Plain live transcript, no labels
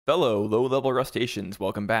Fellow low-level Rustaceans,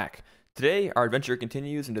 welcome back. Today, our adventure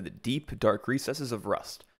continues into the deep, dark recesses of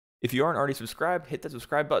Rust. If you aren't already subscribed, hit that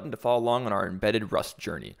subscribe button to follow along on our embedded Rust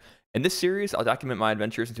journey. In this series, I'll document my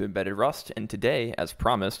adventures into embedded Rust, and today, as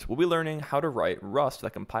promised, we'll be learning how to write Rust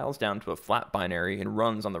that compiles down to a flat binary and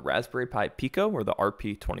runs on the Raspberry Pi Pico or the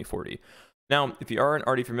RP2040. Now, if you aren't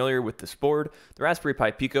already familiar with this board, the Raspberry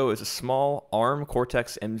Pi Pico is a small ARM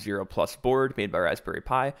Cortex M0 Plus board made by Raspberry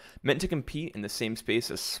Pi, meant to compete in the same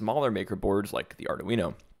space as smaller maker boards like the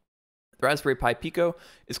Arduino. The Raspberry Pi Pico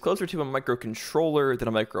is closer to a microcontroller than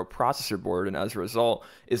a microprocessor board, and as a result,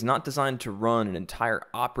 is not designed to run an entire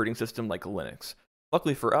operating system like Linux.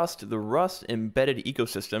 Luckily for us, the Rust embedded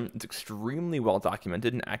ecosystem is extremely well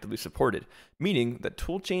documented and actively supported, meaning that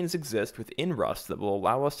toolchains exist within Rust that will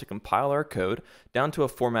allow us to compile our code down to a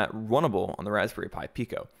format runnable on the Raspberry Pi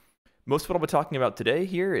Pico. Most of what I'll be talking about today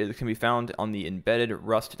here can be found on the embedded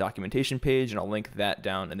Rust documentation page, and I'll link that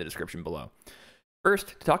down in the description below. First,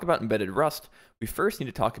 to talk about embedded Rust, we first need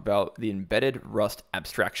to talk about the embedded Rust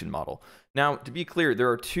abstraction model. Now, to be clear, there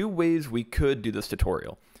are two ways we could do this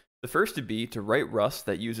tutorial. The first would be to write Rust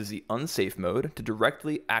that uses the unsafe mode to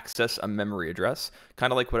directly access a memory address,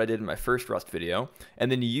 kind of like what I did in my first Rust video,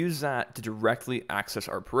 and then use that to directly access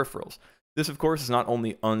our peripherals. This, of course, is not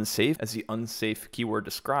only unsafe, as the unsafe keyword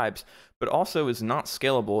describes, but also is not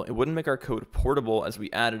scalable. It wouldn't make our code portable as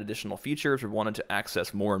we added additional features or wanted to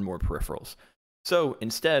access more and more peripherals. So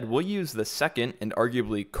instead, we'll use the second and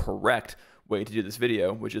arguably correct way to do this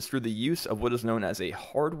video, which is through the use of what is known as a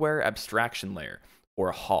hardware abstraction layer, or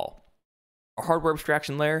a HAL. A hardware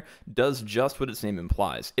abstraction layer does just what its name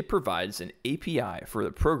implies. It provides an API for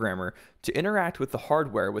the programmer to interact with the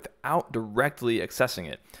hardware without directly accessing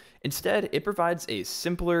it. Instead, it provides a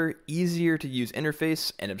simpler, easier to use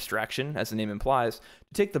interface and abstraction, as the name implies,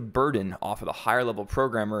 to take the burden off of the higher level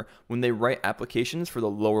programmer when they write applications for the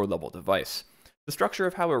lower level device. The structure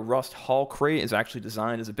of how a Rust HAL Crate is actually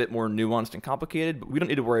designed is a bit more nuanced and complicated, but we don't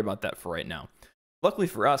need to worry about that for right now. Luckily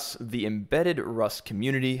for us, the embedded Rust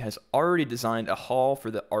community has already designed a HAL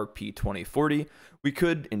for the RP2040. We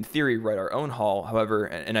could, in theory, write our own HAL, however,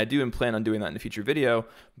 and I do plan on doing that in a future video,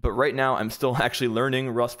 but right now I'm still actually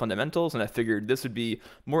learning Rust fundamentals, and I figured this would be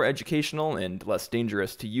more educational and less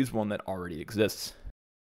dangerous to use one that already exists.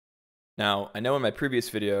 Now, I know in my previous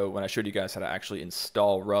video, when I showed you guys how to actually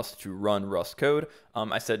install Rust to run Rust code,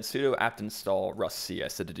 I said sudo apt install rust c. I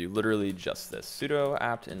said to do literally just this, sudo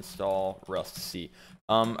apt install rust c.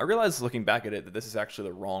 I realized looking back at it that this is actually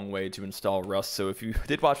the wrong way to install Rust, so if you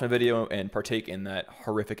did watch my video and partake in that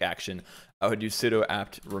horrific action, I would do sudo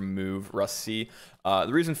apt remove rust c.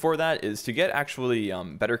 The reason for that is to get actually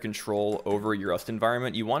better control over your Rust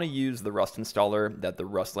environment, you want to use the Rust installer that the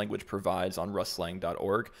Rust language provides on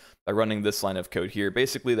rustslang.org by running this line of code here.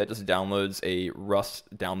 Basically, that just downloads a Rust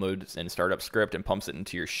download and startup script and pumps it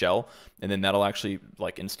into your shell, and then that'll actually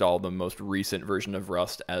install the most recent version of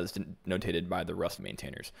Rust as notated by the Rust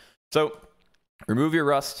maintainers. So remove your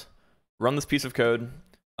Rust, run this piece of code.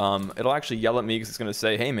 It'll actually yell at me because it's going to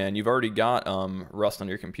say, hey man, you've already got Rust on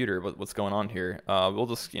your computer. What's going on here? We'll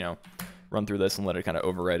just run through this and let it kind of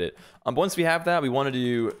override it. But once we have that, we want to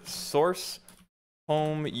do source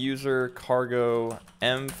home user cargo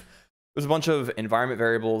env. There's a bunch of environment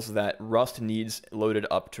variables that Rust needs loaded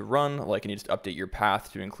up to run, like it needs to update your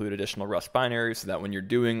path to include additional Rust binaries so that when you're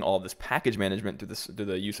doing all this package management through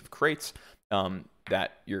the use of crates,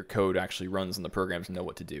 that your code actually runs and the programs know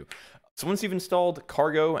what to do. So once you've installed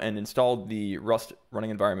cargo and installed the Rust running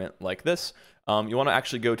environment like this, you want to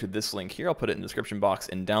actually go to this link here. I'll put it in the description box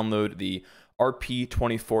and download the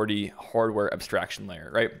RP2040 hardware abstraction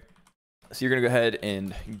layer, right? So you're going to go ahead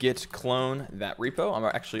and git clone that repo. I'm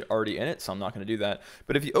actually already in it, so I'm not going to do that.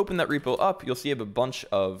 But if you open that repo up, you'll see you have a bunch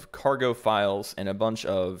of cargo files and a bunch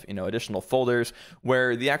of additional folders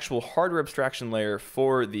where the actual hardware abstraction layer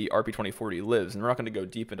for the RP2040 lives. And we're not going to go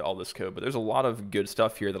deep into all this code, but there's a lot of good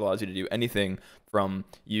stuff here that allows you to do anything from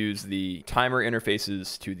use the timer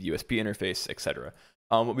interfaces to the USB interface, etc.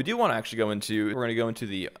 What we do want to actually go into, we're going to go into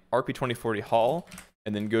the RP2040 HAL,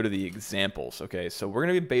 and then go to the examples. Okay, so we're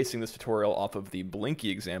going to be basing this tutorial off of the Blinky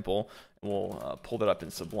example, and we'll pull that up in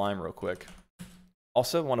Sublime real quick.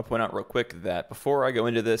 Also, I want to point out real quick that before I go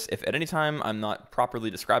into this, if at any time I'm not properly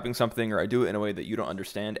describing something or I do it in a way that you don't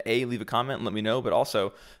understand, leave a comment and let me know, but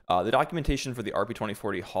also the documentation for the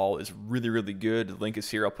RP2040 HAL is really, really good. The link is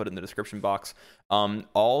here. I'll put it in the description box.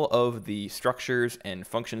 All of the structures and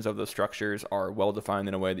functions of those structures are well defined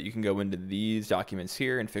in a way that you can go into these documents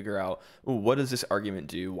here and figure out, ooh, what does this argument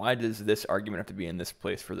do? Why does this argument have to be in this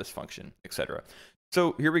place for this function, etc.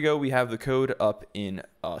 So here we go. We have the code up in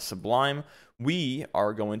Sublime. We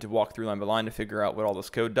are going to walk through line by line to figure out what all this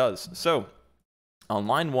code does. So on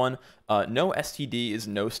line 1, no STD is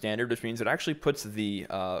no standard, which means it actually puts the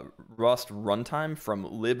Rust runtime from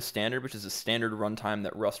lib standard, which is a standard runtime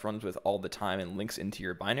that Rust runs with all the time and links into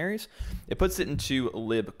your binaries. It puts it into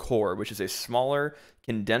lib core, which is a smaller,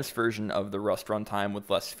 condensed version of the Rust runtime with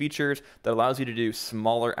less features that allows you to do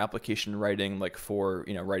smaller application writing, like for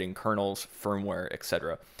writing kernels, firmware,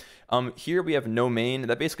 etc. Here we have no main.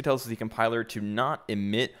 That basically tells the compiler to not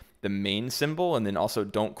emit the main symbol, and then also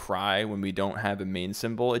don't cry when we don't have a main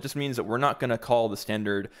symbol. It just means that we're not going to call the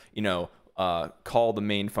standard, call the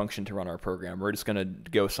main function to run our program. We're just going to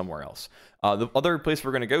go somewhere else. The other place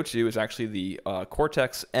we're going to go to is actually the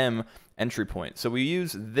Cortex M entry point. So we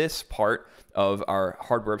use this part of our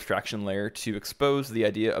hardware abstraction layer to expose the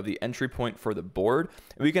idea of the entry point for the board.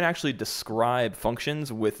 And we can actually describe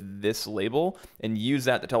functions with this label and use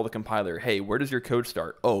that to tell the compiler, hey, where does your code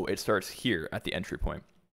start? Oh, it starts here at the entry point.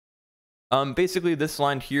 Basically, this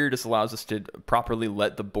line here just allows us to properly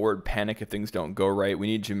let the board panic if things don't go right. We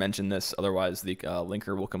need to mention this, otherwise the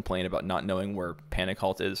linker will complain about not knowing where panic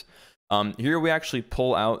halt is. Here we actually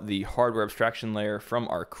pull out the hardware abstraction layer from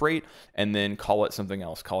our crate and then call it something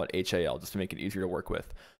else, call it HAL, just to make it easier to work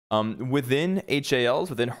with. Within HALs,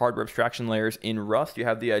 within hardware abstraction layers in Rust, you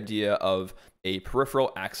have the idea of a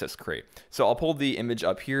peripheral access crate. So I'll pull the image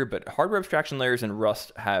up here, but hardware abstraction layers in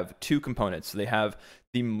Rust have two components. So they have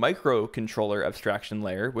the microcontroller abstraction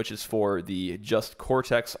layer, which is for the just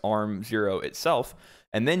Cortex ARM0 itself.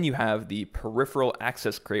 And then you have the peripheral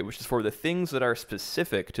access crate, which is for the things that are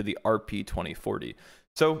specific to the RP2040.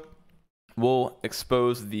 So we'll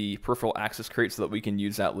expose the peripheral access crate so that we can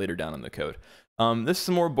use that later down in the code. This is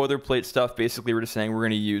some more boilerplate stuff. Basically, we're just saying we're going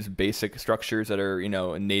to use basic structures that are,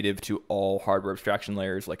 native to all hardware abstraction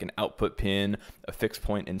layers, like an output pin, a fixed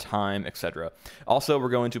point in time, etc. Also, we're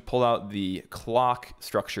going to pull out the clock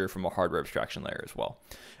structure from a hardware abstraction layer as well.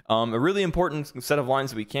 A really important set of lines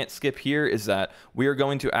that we can't skip here is that we are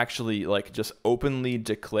going to actually just openly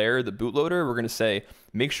declare the bootloader. We're going to say,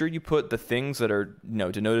 make sure you put the things that are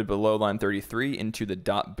denoted below line 33 into the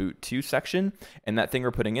 .boot2 section. And that thing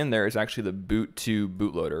we're putting in there is actually the boot2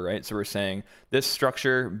 bootloader, right? So we're saying this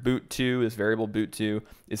structure, boot2, is variable boot2,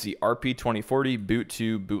 is the RP2040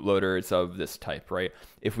 boot2 bootloader. It's of this type, right?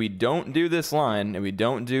 If we don't do this line and we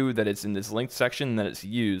don't do that it's in this linked section that it's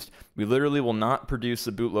used, we literally will not produce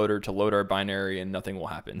the bootloader to load our binary and nothing will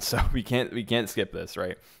happen. So we can't skip this,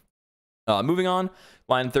 right? Moving on,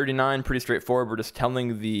 line 39, pretty straightforward. We're just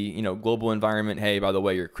telling the global environment, hey, by the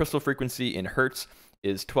way, your crystal frequency in hertz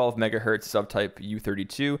is 12 megahertz, subtype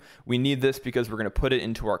U32. We need this because we're going to put it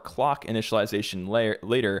into our clock initialization layer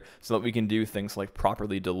later so that we can do things like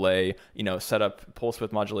properly delay, set up pulse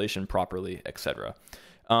width modulation properly, etc.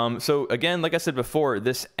 So again, like I said before,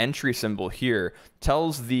 this entry symbol here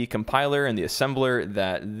tells the compiler and the assembler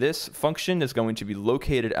that this function is going to be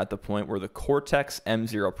located at the point where the Cortex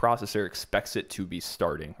M0 processor expects it to be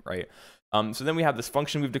starting, right? So then we have this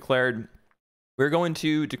function we've declared. We're going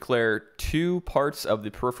to declare two parts of the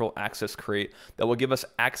peripheral access crate that will give us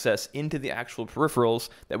access into the actual peripherals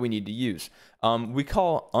that we need to use. We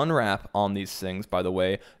call unwrap on these things, by the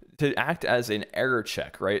way, to act as an error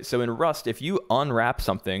check, right? So in Rust, if you unwrap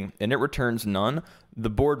something and it returns none, the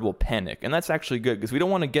board will panic. And that's actually good because we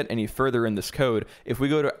don't want to get any further in this code. If we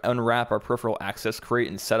go to unwrap our peripheral access crate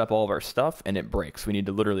and set up all of our stuff and it breaks, we need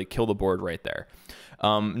to literally kill the board right there.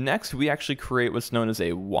 Next, we actually create what's known as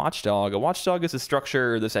a watchdog. A watchdog is a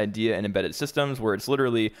structure, this idea in embedded systems where it's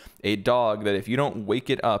literally a dog that if you don't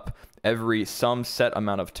wake it up every some set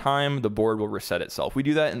amount of time, the board will reset itself. We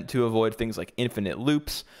do that to avoid things like infinite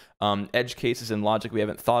loops, edge cases in logic we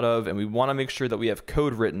haven't thought of, and we want to make sure that we have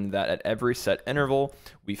code written that at every set interval,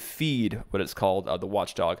 we feed what it's called the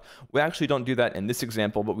watchdog. We actually don't do that in this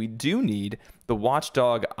example, but we do need the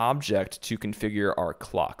watchdog object to configure our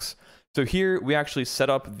clocks. So here we actually set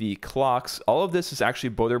up the clocks. All of this is actually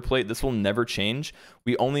boilerplate. This will never change.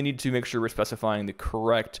 We only need to make sure we're specifying the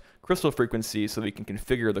correct crystal frequency so we can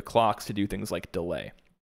configure the clocks to do things like delay.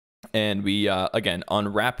 And we, again,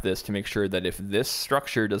 unwrap this to make sure that if this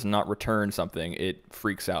structure does not return something, it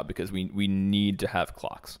freaks out because we need to have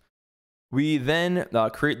clocks. We then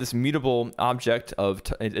create this mutable object of,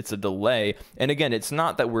 it's a delay. And again, it's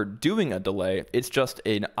not that we're doing a delay, it's just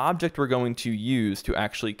an object we're going to use to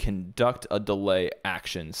actually conduct a delay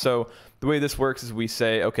action. So the way this works is we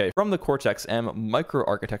say, okay, from the Cortex M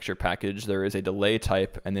microarchitecture package, there is a delay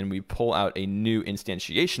type, and then we pull out a new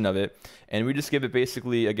instantiation of it. And we just give it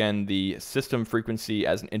basically, again, the system frequency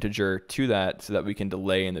as an integer to that so that we can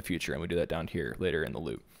delay in the future. And we do that down here later in the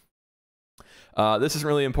loop. This isn't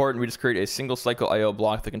really important. We just create a single cycle IO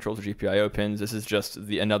block that controls the GPIO pins. This is just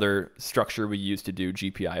another structure we use to do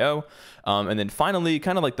GPIO. And then finally,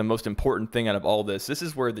 kind of like the most important thing out of all this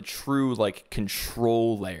is where the true like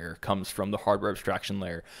control layer comes from, the hardware abstraction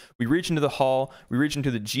layer. We reach into the HAL, we reach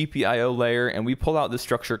into the GPIO layer, and we pull out this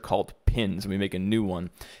structure called pins, and we make a new one.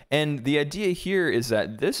 And the idea here is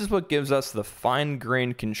that this is what gives us the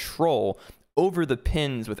fine-grained control over the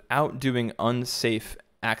pins without doing unsafe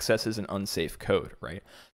accesses and unsafe code, right?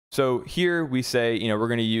 So here we say, we're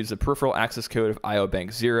going to use the peripheral access code of IO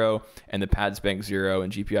bank 0 and the pads bank 0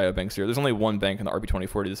 and GPIO bank 0. There's only one bank in the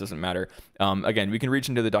RP2040. This doesn't matter. Again, we can reach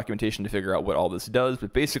into the documentation to figure out what all this does,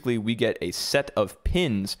 but basically we get a set of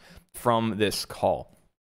pins from this call.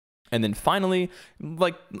 And then finally,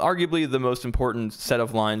 like arguably the most important set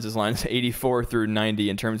of lines is lines 84 through 90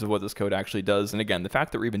 in terms of what this code actually does. And again, the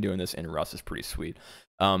fact that we're even doing this in Rust is pretty sweet.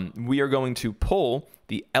 We are going to pull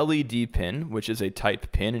the LED pin, which is a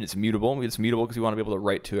type pin, and it's mutable. It's mutable because we want to be able to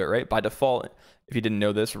write to it, right? By default, if you didn't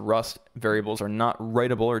know this, Rust variables are not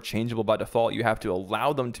writable or changeable by default. You have to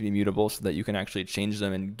allow them to be mutable so that you can actually change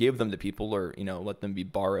them and give them to people, or let them be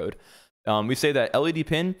borrowed. We say that LED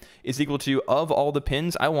pin is equal to, of all the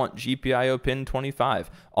pins, I want GPIO pin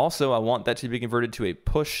 25. Also, I want that to be converted to a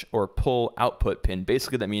push or pull output pin.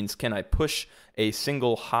 Basically, that means, can I push a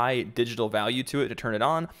single high digital value to it to turn it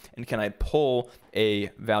on, and can I pull a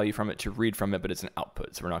value from it to read from it, but it's an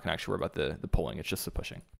output, so we're not going to actually worry about the pulling, it's just the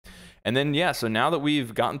pushing. And then, yeah, so now that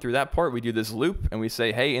we've gotten through that part, we do this loop, and we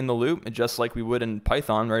say, hey, in the loop, just like we would in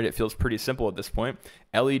Python, right? It feels pretty simple at this point.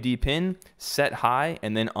 LED pin, set high,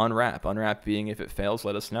 and then unwrap. Unwrap being, if it fails,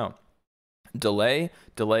 let us know. Delay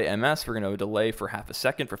MS, we're going to delay for half a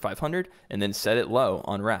second for 500, and then set it low,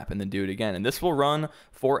 unwrap, and then do it again. And this will run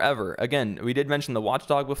forever. Again, we did mention the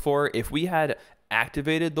watchdog before. If we had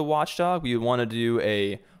activated the watchdog, we would want to do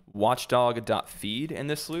a watchdog.feed in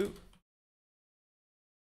this loop.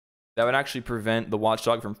 That would actually prevent the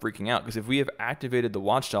watchdog from freaking out, because if we have activated the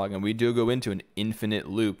watchdog and we do go into an infinite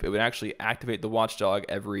loop, it would actually activate the watchdog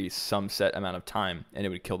every some set amount of time, and it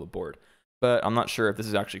would kill the board. But I'm not sure if this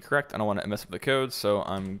is actually correct. I don't want to mess up the code, so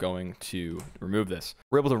I'm going to remove this.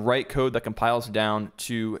 We're able to write code that compiles down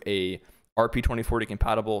to a RP2040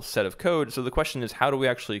 compatible set of code. So the question is, how do we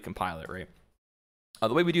actually compile it, right?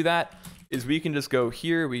 The way we do that is we can just go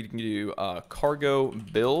here. We can do cargo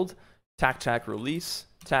build, tac release,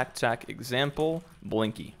 tac example,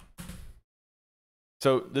 blinky.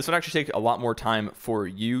 So this would actually take a lot more time for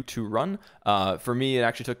you to run. For me, it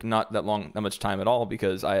actually took not that much time at all,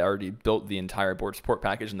 because I already built the entire board support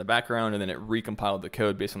package in the background, and then it recompiled the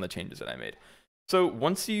code based on the changes that I made. So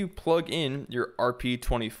once you plug in your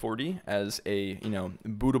RP2040 as a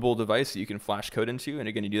bootable device that you can flash code into, and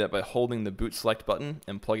again, you do that by holding the boot select button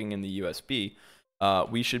and plugging in the USB,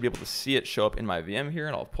 we should be able to see it show up in my VM here,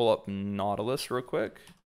 and I'll pull up Nautilus real quick.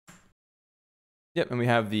 Yep, and we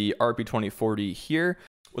have the RP2040 here.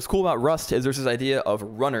 What's cool about Rust is there's this idea of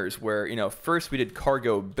runners where, first we did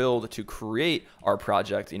cargo build to create our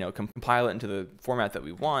project, compile it into the format that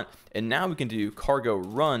we want. And now we can do cargo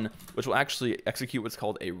run, which will actually execute what's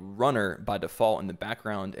called a runner by default in the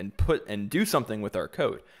background and do something with our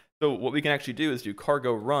code. So what we can actually do is do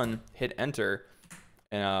cargo run, hit enter,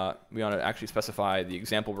 and we want to actually specify the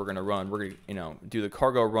example we're going to run. We're going to, do the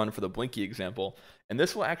cargo run for the Blinky example. And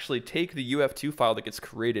this will actually take the UF2 file that gets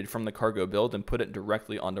created from the cargo build and put it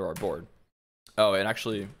directly onto our board. Oh, and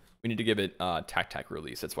actually, we need to give it tac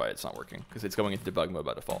release. That's why it's not working, because it's going into debug mode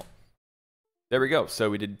by default. There we go. So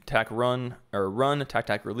we did tac run,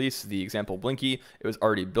 tac release, the example Blinky. It was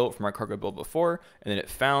already built from our cargo build before, and then it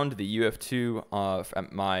found the UF2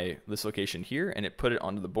 at this location here, and it put it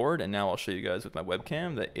onto the board. And now I'll show you guys with my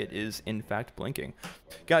webcam that it is in fact blinking.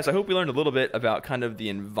 Guys, I hope we learned a little bit about kind of the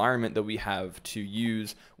environment that we have to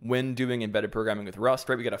use when doing embedded programming with Rust,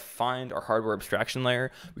 right? We got to find our hardware abstraction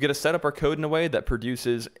layer. We got to set up our code in a way that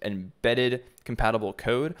produces embedded compatible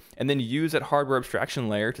code, and then use that hardware abstraction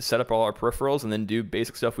layer to set up all our peripherals, and then do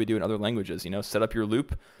basic stuff we do in other languages. Set up your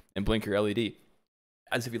loop and blink your LED.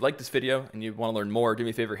 As if you like this video and you want to learn more, do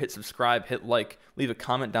me a favor, hit subscribe, hit like, leave a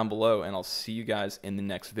comment down below, and I'll see you guys in the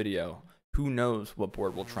next video. Who knows what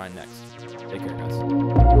board we'll try next. Take care, guys.